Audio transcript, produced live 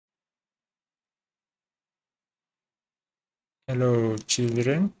Hello,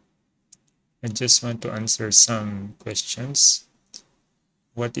 children. I just want to answer some questions.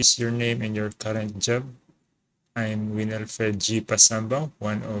 What is your name and your current job? I'm Winalfred G. Pasamba,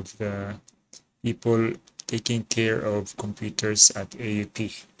 one of the people taking care of computers at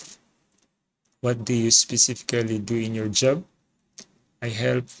AUP. What do you specifically do in your job? I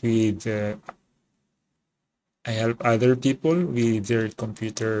help with I help other people with their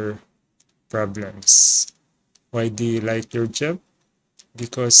computer problems. Why do you like your job?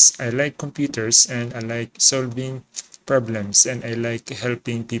 Because I like computers and I like solving problems and I like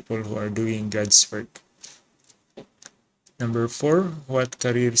helping people who are doing God's work. Number 4, what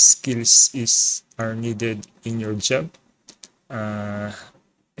career skills are needed in your job?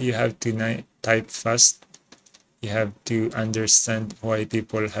 You have to type fast. You have to understand why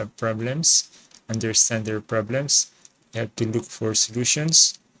people have problems, understand their problems. You have to look for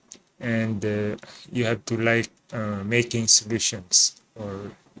solutions, and you have to like making solutions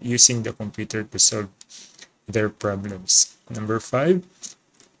or using the computer to solve their problems. Number 5,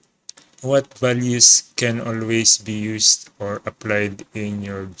 what values can always be used or applied in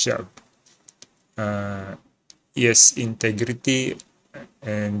your job? Yes, integrity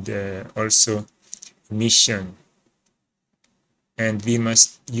and also mission. And we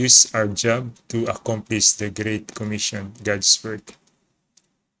must use our job to accomplish the Great Commission, God's work.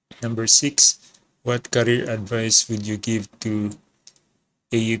 Number 6, what career advice would you give to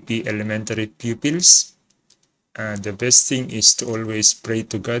AUP elementary pupils? The best thing is to always pray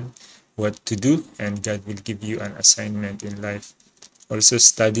to God what to do, and God will give you an assignment in life. Also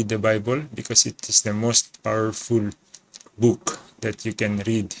study the Bible because it is the most powerful book that you can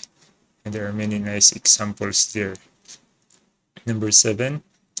read, and there are many nice examples there. Number 7,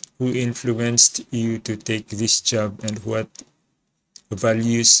 who influenced you to take this job and what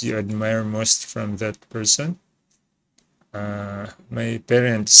values you admire most from that person? My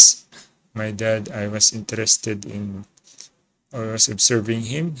parents. My dad, I was observing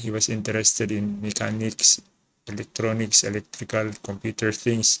him. He was interested in mechanics, electronics, electrical, computer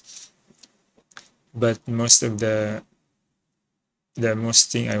things. But most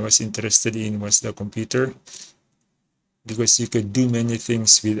thing I was interested in was the computer, because you could do many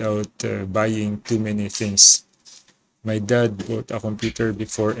things without buying too many things. My dad bought a computer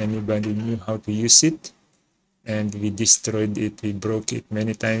before anybody knew how to use it, and we destroyed it, we broke it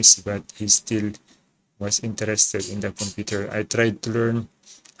many times, but he still was interested in the computer. I tried to learn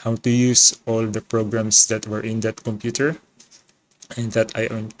how to use all the programs that were in that computer and that I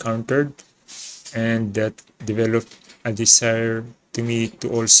encountered, and that developed a desire to me to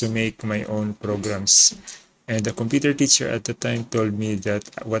also make my own programs. And the computer teacher at the time told me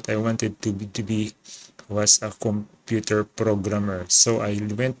that what I wanted to be was a computer programmer. So I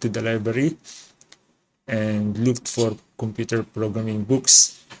went to the library and looked for computer programming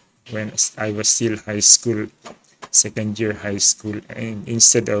books when I was still high school, second year high school. And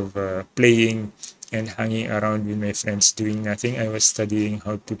instead of playing and hanging around with my friends doing nothing, I was studying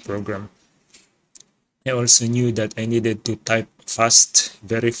how to program. I also knew that I needed to type fast,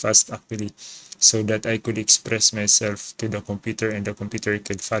 very fast actually, so that I could express myself to the computer and the computer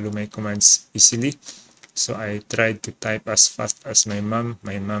could follow my commands easily. So I tried to type as fast as my mom.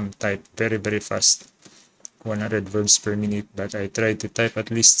 My mom typed very, very fast, 100 words per minute, but I tried to type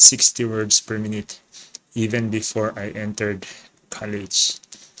at least 60 words per minute even before I entered college.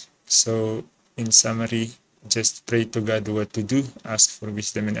 So in summary, just pray to God what to do, ask for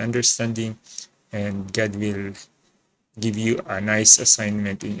wisdom and understanding, and God will give you a nice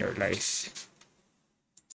assignment in your life.